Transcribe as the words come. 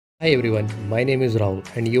Hi everyone, my name is Rahul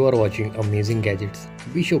and you are watching Amazing Gadgets.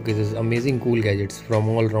 We showcases amazing cool gadgets from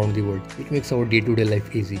all around the world which makes our day-to-day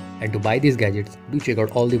life easy. And to buy these gadgets, do check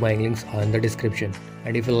out all the buying links are in the description.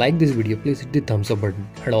 And if you like this video, please hit the thumbs up button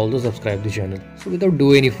and also subscribe the channel. So without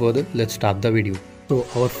doing any further, let's start the video. So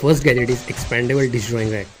our first gadget is expandable dish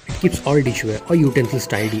drawing rack. It keeps all dishware or utensils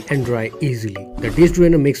tidy and dry easily. The dish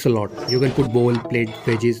drainer makes a lot. You can put bowl, plate,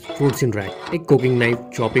 veggies, fruits in rack. Take cooking knife,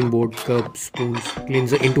 chopping board, cup, spoons,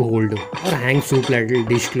 cleanser into holder, or hang soup ladle,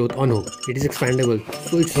 dishcloth on hook. It is expandable,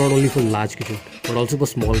 so it's not only for large kitchen but also for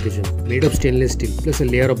small kitchen. Made of stainless steel plus a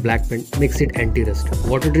layer of black paint makes it anti-rust.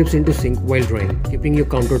 Water drips into sink while drying, keeping your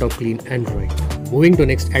countertop clean and dry. Moving to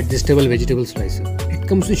next, adjustable vegetable slicer. It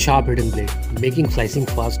comes with sharp hidden blade, making slicing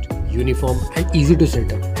fast, uniform and easy to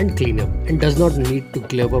set up and clean up, and does not need to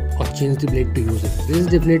glove up or change the blade to use it. This is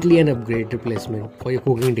definitely an upgrade replacement for your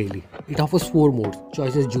cooking daily. It offers 4 modes,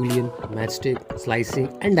 choices julienne, matchstick, slicing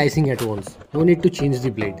and dicing at once. No need to change the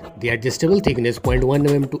blade. The adjustable thickness 0.1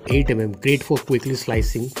 mm to 8 mm, great for quickly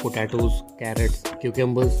slicing potatoes, carrots,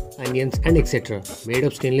 cucumbers, onions and etc. Made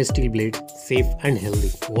of stainless steel blades, safe and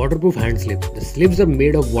healthy. Waterproof hand slips. The slips are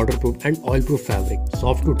made of waterproof and oil-proof fabric,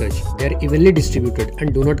 soft to touch. They are evenly distributed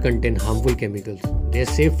and do not contain harmful chemicals. They are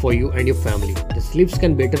safe for you and your family. The slips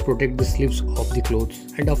can better protect the slips of the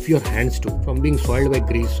clothes and of your hands too from being soiled by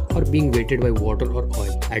grease or being weighted by water or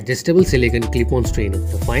oil. Adjustable silicone clip-on strainer.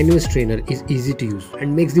 The fine waste strainer is easy to use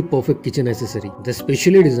and makes the perfect kitchen accessory. The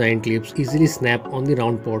specially designed clips easily snap on the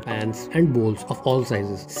round pot, pans and bowls of all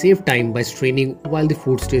sizes. Save time by straining while the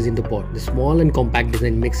food stays in the pot. The small and compact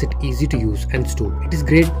design makes it easy to use and store. It is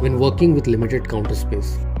great when working with limited counter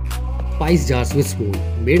space. Spice jars with spoon.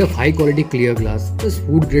 Made of high quality clear glass plus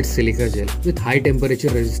food grade silica gel with high temperature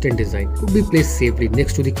resistant design could be placed safely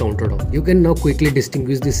next to the countertop. You can now quickly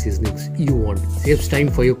distinguish the seasonings you want. Saves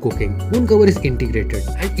time for your cooking. Spoon cover is integrated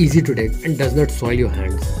and easy to take and does not soil your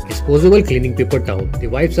hands. Disposable cleaning paper towel. The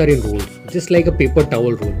wipes are in rolls just like a paper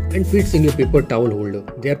towel roll and fits in your paper towel holder.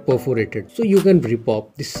 They are perforated so you can rip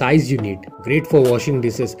off the size you need. Great for washing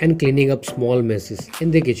dishes and cleaning up small messes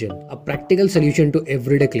in the kitchen. A practical solution to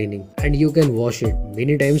everyday cleaning, and you can wash it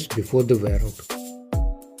many times before they wear out.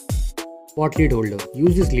 Pot lid holder.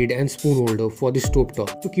 Use this lid and spoon holder for the stove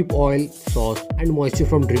top to keep oil, sauce and moisture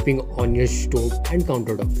from dripping on your stove and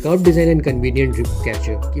countertop. Curved design and convenient drip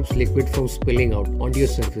catcher keeps liquid from spilling out onto your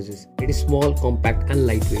surfaces. It is small, compact and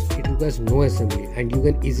lightweight. It requires no assembly and you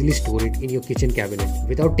can easily store it in your kitchen cabinet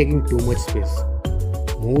without taking too much space.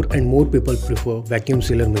 More and more people prefer vacuum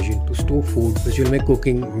sealer machine to store food, which will make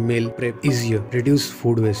cooking, meal prep easier, reduce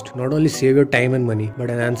food waste, not only save your time and money,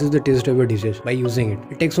 but enhances the taste of your dishes by using it.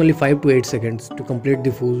 It takes only 5 to 8 seconds to complete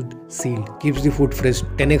the food sealed, keeps the food fresh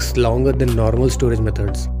 10x longer than normal storage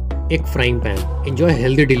methods. Egg frying pan. Enjoy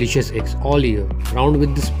healthy delicious eggs all year round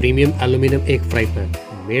with this premium aluminum egg fry pan.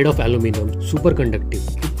 Made of aluminum, super conductive.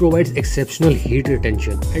 It provides exceptional heat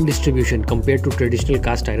retention and distribution compared to traditional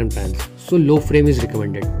cast iron pans, so low flame is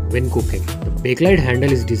recommended when cooking. The bakelite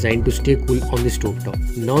handle is designed to stay cool on the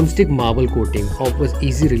stovetop. Non-stick marble coating offers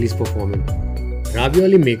easy release performance.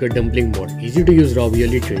 Ravioli maker dumpling mod. Easy to use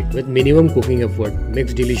ravioli tray with minimum cooking effort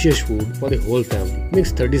makes delicious food for the whole family.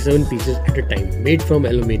 Makes 37 pieces at a time. Made from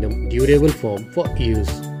aluminum, durable form for years.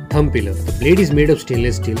 Thumb pillar. The blade is made of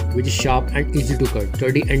stainless steel which is sharp and easy to cut,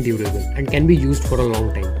 sturdy and durable, and can be used for a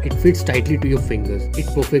long time. It fits tightly to your fingers.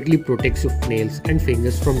 It perfectly protects your nails and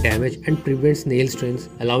fingers from damage and prevents nail strains,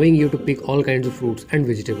 allowing you to pick all kinds of fruits and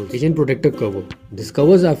vegetables. Kitchen protector cover. These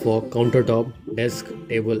covers are for countertop, desk,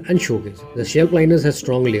 table and showcase. The shelf liners has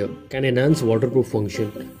strong layer, can enhance waterproof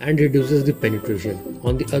function and reduces the penetration.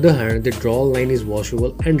 On the other hand, the drawer line is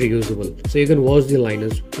washable and reusable, so you can wash the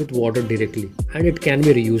liners with water directly and it can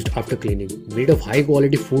be reused after cleaning. Made of high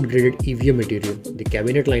quality food graded EVA material, the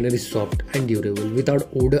cabinet liner is soft and durable without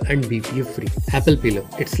odor and BPA free. Apple peeler.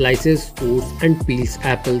 It slices, cores and peels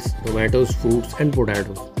apples, tomatoes, fruits and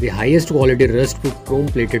potatoes. The highest quality rust proof chrome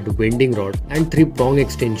plated bending rod and 3-prong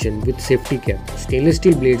extension with safety cap. Stainless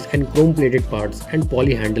steel blades and chrome plated parts and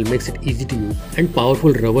poly handle makes it easy to use, and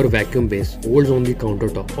powerful rubber vacuum base holds on the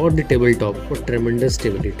countertop or the tabletop for tremendous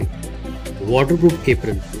stability. Waterproof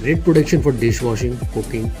apron. Great protection for dishwashing,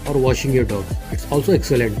 cooking or washing your dogs. It's also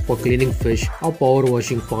excellent for cleaning fish or power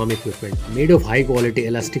washing farm equipment. Made of high quality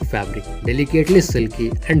elastic fabric, delicately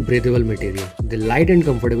silky and breathable material. The light and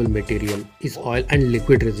comfortable material is oil and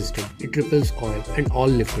liquid resistant. It repels oil and all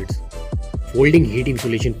liquids. Folding heat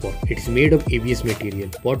insulation pot. It is made of ABS material.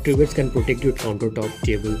 Pot rivets can protect your countertop,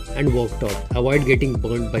 table and worktop. Avoid getting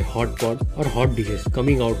burned by hot pot or hot dishes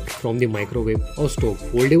coming out from the microwave or stove.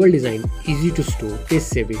 Foldable design, easy to store, space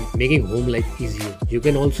saving, making home life easier. You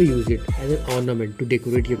can also use it as an ornament to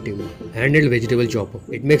decorate your table. Handheld vegetable chopper.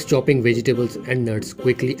 It makes chopping vegetables and nuts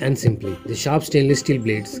quickly and simply. The sharp stainless steel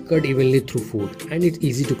blades cut evenly through food and it's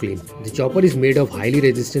easy to clean. The chopper is made of highly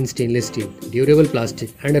resistant stainless steel, durable plastic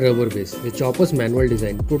and a rubber base. The chopper's manual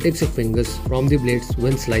design protects your fingers from the blades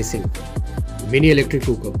when slicing. Mini electric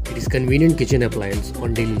cooker. It is convenient kitchen appliance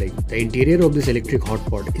on daily life. The interior of this electric hot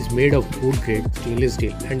pot is made of food grade stainless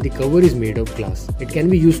steel and the cover is made of glass. It can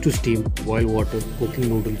be used to steam, boil water, cooking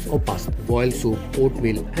noodles or pasta, boil soup,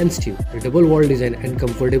 oatmeal and stew. The double wall design and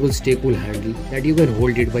comfortable stay cool handle that you can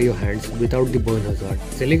hold it by your hands without the burn hazard.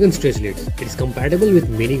 Silicone stretch lids. It is compatible with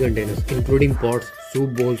many containers including pots,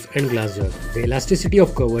 soup bowls and glass jars. The elasticity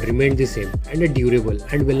of cover remains the same and are durable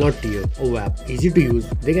and will not tear or wrap. Easy to use,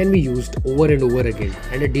 they can be used over and over again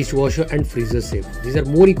and a dishwasher and freezer safe. These are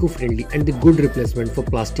more eco-friendly and the good replacement for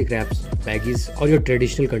plastic wraps, baggies or your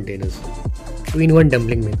traditional containers. 2-in-1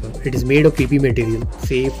 dumpling maker. It is made of PP material,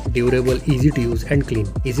 safe, durable, easy to use and clean.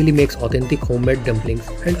 Easily makes authentic homemade dumplings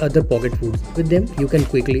and other pocket foods. With them, you can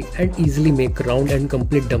quickly and easily make round and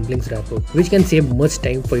complete dumplings wrapper, which can save much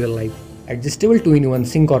time for your life. Adjustable 2-in-1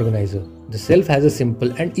 sink organizer. The shelf has a simple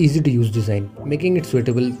and easy to use design, making it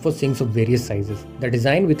suitable for sinks of various sizes. The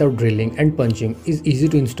design without drilling and punching is easy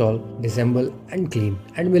to install, disassemble and clean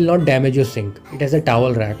and will not damage your sink. It has a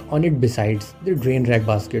towel rack on it besides the drain rack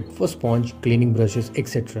basket for sponge, cleaning brushes,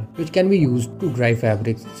 etc. which can be used to dry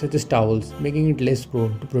fabrics such as towels, making it less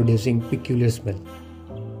prone to producing peculiar smell.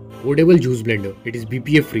 Foldable juice blender. It is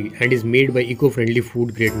BPA free and is made by eco-friendly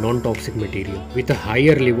food grade non-toxic material with a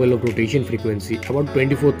higher level of rotation frequency about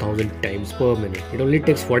 24,000 times per minute. It only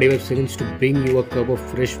takes 45 seconds to bring you a cup of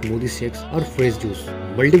fresh smoothie shakes or fresh juice.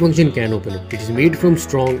 Multifunction can opener. It is made from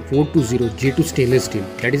strong 420 J2 stainless steel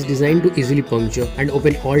that is designed to easily puncture and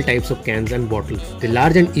open all types of cans and bottles. The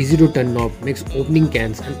large and easy to turn knob makes opening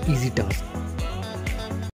cans an easy task.